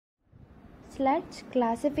Sludge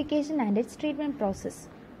classification and its treatment process.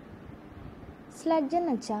 Sludge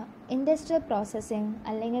എന്ന് വെച്ചാൽ industrial processing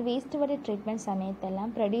അല്ലെങ്കിൽ വേസ്റ്റ് വാട്ടർ ട്രീറ്റ്മെൻറ്റ് സമയത്തെല്ലാം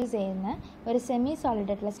പ്രൊഡ്യൂസ് ചെയ്യുന്ന ഒരു സെമി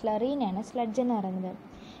സോളിഡ് ആയിട്ടുള്ള സ്ലറീനെയാണ് സ്ലഡ്ജ് എന്ന് പറയുന്നത്.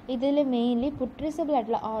 ഇതിൽ മെയിൻലി പുട്രിസബിൾ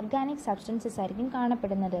ആയിട്ടുള്ള ഓർഗാനിക് സബ്സ്റ്റൻസസ് ആയിരിക്കും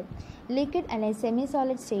കാണപ്പെടുന്നത്. ലിക്വിഡ് അല്ലെങ്കിൽ സെമി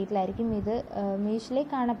സോളിഡ് സ്റ്റേറ്റിലായിരിക്കും ഇത് യൂഷ്വലി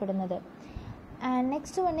കാണപ്പെടുന്നത്. And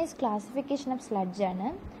next one is classification of sludge ആണ്.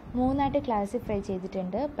 മൂന്നായിട്ട് ക്ലാസിഫൈ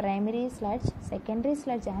ചെയ്തിട്ടുണ്ട്: primary sludge, secondary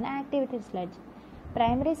sludge and activated sludge.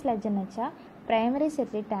 Primary sludge എന്ന് വെച്ചാൽ പ്രൈമറി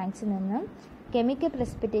സെപ്റ്റിക് ടാങ്ക്സിൽ നിന്നും കെമിക്കൽ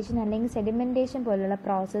പ്രസിപ്പിറ്റേഷൻ അല്ലെങ്കിൽ സെഡിമെൻറ്റേഷൻ പോലുള്ള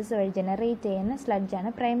പ്രോസസ്സ് വഴി ജനറേറ്റ് ചെയ്യുന്ന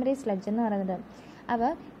സ്ലഡ്ജാണ് പ്രൈമറി സ്ലഡ്ജ് എന്ന് പറയുന്നത്.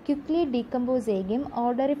 അവ ക്വിക്ക്ലി ഡീകമ്പോസ് ചെയ്യുകയും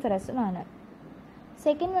ഓർഡറിഫറസുമാണ്.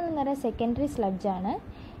 സെക്കൻഡ് വൺ എന്ന് പറയുന്നത് സെക്കൻഡറി സ്ലഡ്ജാണ്.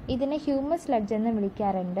 ഇതിനെ ഹ്യൂമസ് സ്ലഡ്ജ് എന്ന്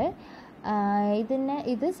വിളിക്കാറുണ്ട്.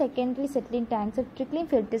 ഇത് സെക്കൻഡറി സെറ്റിലിംഗ് ടാങ്ക്സ് ട്രിക്ലിംഗ്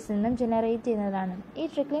ഫിൽറ്റേഴ്സിൽ നിന്നും ജനറേറ്റ് ചെയ്യുന്നതാണ്. ഈ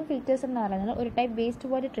ട്രിക്ലിംഗ് ഫിൽറ്റേഴ്സ് എന്ന് പറയുന്നത് ഒരു ടൈപ്പ് വേസ്റ്റ്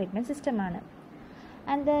വാട്ടർ ട്രീറ്റ്മെൻറ്റ് സിസ്റ്റമാണ്.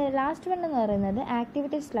 ആൻഡ് ദ ലാസ്റ്റ് വൺ എന്ന് പറയുന്നത്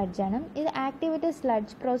ആക്ടിവേറ്റഡ് സ്ലഡ്ജാണ്. ഇത് ആക്ടിവേറ്റഡ്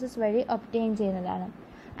സ്ലഡ്ജ് പ്രോസസ്സ് വഴി ഒബ്റ്റെയിൻ ചെയ്യുന്നതാണ്.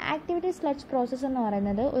 ആക്ടിവേറ്റഡ് സ്ലഡ്ജ് പ്രോസസ്സ് എന്ന്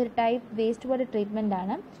പറയുന്നത് ഒരു ടൈപ്പ് വേസ്റ്റ് വാട്ടർ ട്രീറ്റ്മെൻ്റ്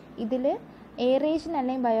ആണ്. ഇതിൽ എയറേഷൻ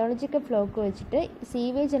അല്ലെങ്കിൽ ബയോളജിക്കൽ ഫ്ലോക്ക് വെച്ചിട്ട്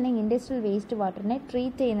സീവേജ് അല്ലെങ്കിൽ ഇൻഡസ്ട്രിയൽ വേസ്റ്റ് വാട്ടറിനെ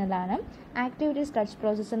ട്രീറ്റ് ചെയ്യുന്നതാണ് ആക്ടിവേറ്റഡ് സ്ലഡ്ജ്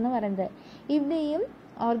പ്രോസസ്സ് എന്ന് പറയുന്നത്. ഇവിടെയും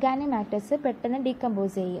ഓർഗാനിക് മാറ്റേഴ്സ് പെട്ടെന്ന്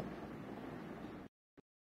ഡീകമ്പോസ് ചെയ്യും.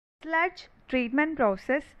 സ്ലഡ്ജ് ട്രീറ്റ്മെൻറ്റ്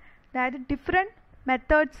പ്രോസസ്സ്, അതായത് ഡിഫറെൻറ്റ്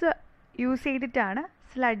മെത്തേഡ്സ് യൂസ് ചെയ്തിട്ടാണ്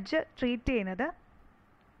സ്ലഡ്ജ് ട്രീറ്റ് ചെയ്യുന്നത്.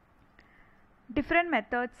 Different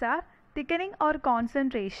methods R thickening or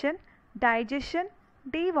concentration, digestion,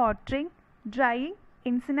 ഡീവാട്ടറിങ്, drying,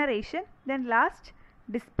 incineration, then last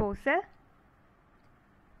disposal.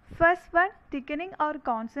 First one, thickening or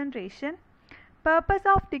concentration. Purpose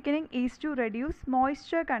of thickening is to reduce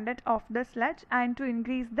moisture content of the sludge and to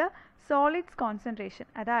increase the solids concentration.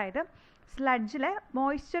 അതായത് സ്ലഡ്ജിലെ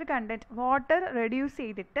moisture content water reduce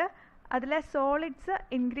ചെയ്തിട്ട് അതിലെ solids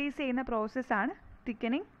increase ചെയ്യുന്ന പ്രോസസ്സാണ്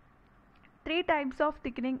thickening. 3 types of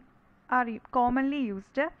thickening are commonly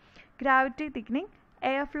used: gravity thickening,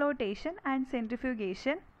 air flotation and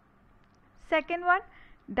centrifugation. Second one,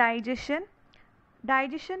 digestion.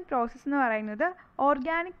 Digestion process എന്ന് പറയുന്നത്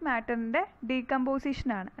organic മാറ്ററിൻ്റെ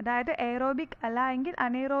ഡീകമ്പോസിഷനാണ്. അതായത് aerobic അല്ല എങ്കിൽ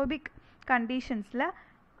അനെയറോബിക് കണ്ടീഷൻസിൽ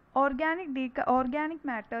ഓർഗാനിക്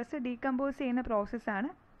മാറ്റേഴ്സ് ഡീകമ്പോസ് ചെയ്യുന്ന പ്രോസസ്സാണ്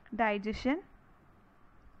ഡൈജഷൻ.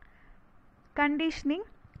 കണ്ടീഷനിങ്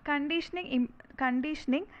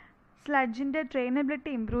സ്ലഡ്ജിൻ്റെ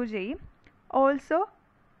ഡ്രെയിനബിലിറ്റി ഇംപ്രൂവ് ചെയ്യും. ഓൾസോ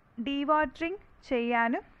ഡീവാട്ടറിങ്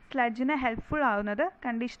ചെയ്യാനും സ്ലഡ്ജിന് ഹെൽപ്ഫുൾ ആവുന്നത്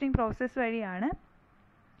കണ്ടീഷനിങ് പ്രോസസ്സ് വഴിയാണ്.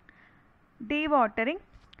 ഡീവാട്ടറിങ്.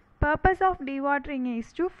 Purpose of ഡീവാട്ടറിങ്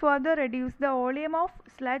is to further reduce the volume of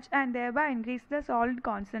sludge and ദെയർബൈ increase the solid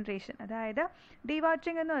concentration. അതായത്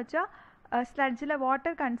ഡീവാട്ടറിങ് എന്ന് വെച്ചാൽ സ്ലഡ്ജിലെ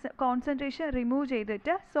വാട്ടർ കോൺസെൻട്രേഷൻ റിമൂവ്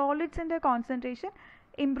ചെയ്തിട്ട് സോളിഡ്സിൻ്റെ കോൺസെൻട്രേഷൻ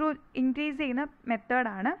ഇൻക്രീസ് ചെയ്യുന്ന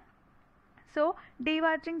മെത്തേഡാണ്. സോ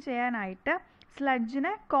ഡീവാട്ടറിങ് ചെയ്യാനായിട്ട്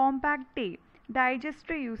സ്ലഡ്ജിനെ കോമ്പാക്റ്റ് ചെയ്യും.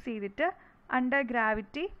 ഡൈജസ്റ്റർ യൂസ് ചെയ്തിട്ട് അണ്ടർ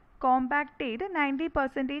ഗ്രാവിറ്റി കോമ്പാക്റ്റ് ചെയ്ത്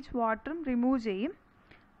 90% വാട്ടറും റിമൂവ് ചെയ്യും.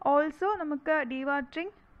 ഓൾസോ നമുക്ക്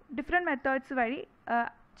ഡീവാട്ടറിങ് ഡിഫറെൻറ്റ് മെത്തേഡ്സ് വഴി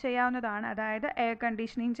ചെയ്യാവുന്നതാണ്. അതായത് എയർ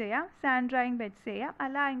കണ്ടീഷനിങ് ചെയ്യാം, സാൻഡ് ഡ്രൈയിങ് ബെഡ്സ് ചെയ്യാം,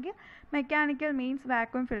 അല്ലെങ്കിൽ mechanical means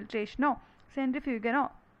vacuum ഫിൽട്രേഷനോ സെൻട്രിഫ്യൂഗനോ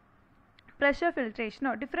pressure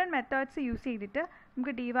ഫിൽട്രേഷനോ different methods use ചെയ്തിട്ട്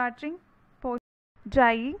നമുക്ക് ഡീവാട്ടറിങ്.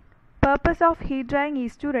 Drying. Purpose of heat drying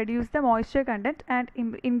is to reduce the moisture content and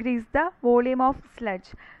increase the volume of sludge.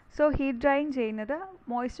 So heat drying ചെയ്യുന്നത്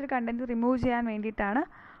moisture content remove ചെയ്യാൻ വേണ്ടിയിട്ടാണ്.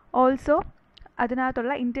 Also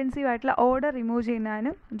അതിനകത്തുള്ള intensive ആയിട്ടുള്ള order remove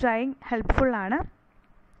ചെയ്യുന്നതിനും drying ഹെൽപ്ഫുള്ളാണ്.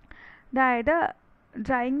 അതായത്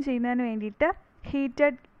drying ചെയ്യുന്നതിന് വേണ്ടിയിട്ട്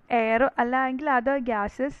ഹീറ്റഡ് എയർ അല്ലെങ്കിൽ അതർ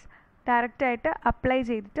ഗ്യാസസ് ഡയറക്റ്റായിട്ട് അപ്ലൈ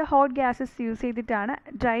ചെയ്തിട്ട് ഹോട്ട് ഗ്യാസസ് യൂസ് ചെയ്തിട്ടാണ്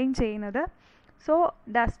ഡ്രൈയിങ് ചെയ്യുന്നത്. സോ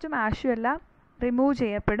ഡസ്റ്റും ആഷും എല്ലാം റിമൂവ്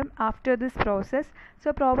ചെയ്യപ്പെടും after this process. So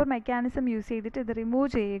proper mechanism use ചെയ്തിട്ട് ഇത് റിമൂവ്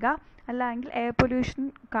ചെയ്യുക, അല്ലെങ്കിൽ എയർ പൊല്യൂഷൻ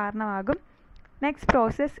കാരണമാകും. Next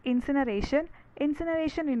process incineration.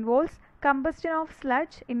 Incineration involves combustion of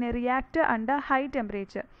sludge in A reactor under high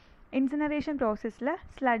temperature. Incineration പ്രോസസ്സിൽ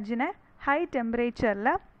സ്ലഡ്ജിനെ ഹൈ ടെമ്പറേച്ചറിൽ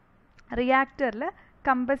റിയാക്ടറിൽ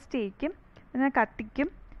കമ്പസ്റ്റ് ചെയ്യിക്കും, പിന്നെ കത്തിക്കും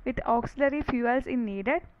വിത്ത് auxiliary fuels in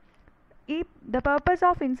needed. The purpose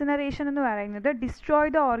of incineration എന്ന് പറയുന്നത് destroy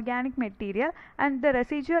the organic material and the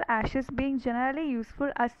residual ashes being generally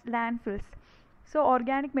useful as landfills. So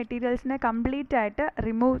organic materialsനെ complete ആയിട്ട്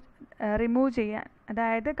remove ചെയ്യാൻ,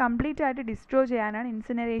 അതായത് കംപ്ലീറ്റ് ആയിട്ട് ഡിസ്ട്രോയ് ചെയ്യാനാണ്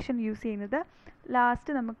ഇൻസിനറേഷൻ യൂസ് ചെയ്യുന്നത്.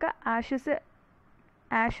 ലാസ്റ്റ് നമുക്ക്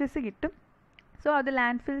ആഷസ് കിട്ടും. സോ അത്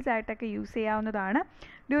ലാൻഡ് ഫിൽസ് ആയിട്ടൊക്കെ യൂസ് ചെയ്യാവുന്നതാണ്.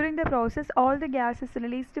 During the process, all the gases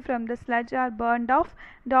released from the sludge are burned off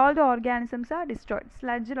and all the organisms are destroyed.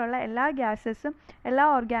 സ്ലഡ്ജിലുള്ള എല്ലാ ഗ്യാസസും എല്ലാ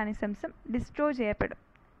ഓർഗാനിസംസും ഡിസ്ട്രോയ് ചെയ്യപ്പെടും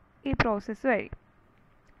ഈ പ്രോസസ്സ് വഴി.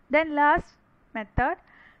 Then last method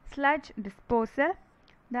sludge disposal,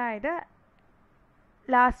 അതായത്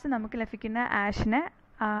ലാസ്റ്റ് നമുക്ക് ലഭിക്കുന്ന ആഷിനെ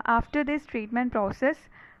ആഫ്റ്റർ ദിസ് ട്രീറ്റ്മെൻറ്റ് പ്രോസസ്സ്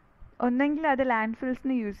ഒന്നെങ്കിൽ അത് ലാൻഡ്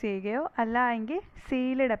ഫിൽസിന് യൂസ് ചെയ്യുകയോ അല്ല എങ്കിൽ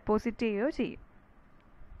സീയിൽ ഡെപ്പോസിറ്റ് ചെയ്യുകയോ ചെയ്യും.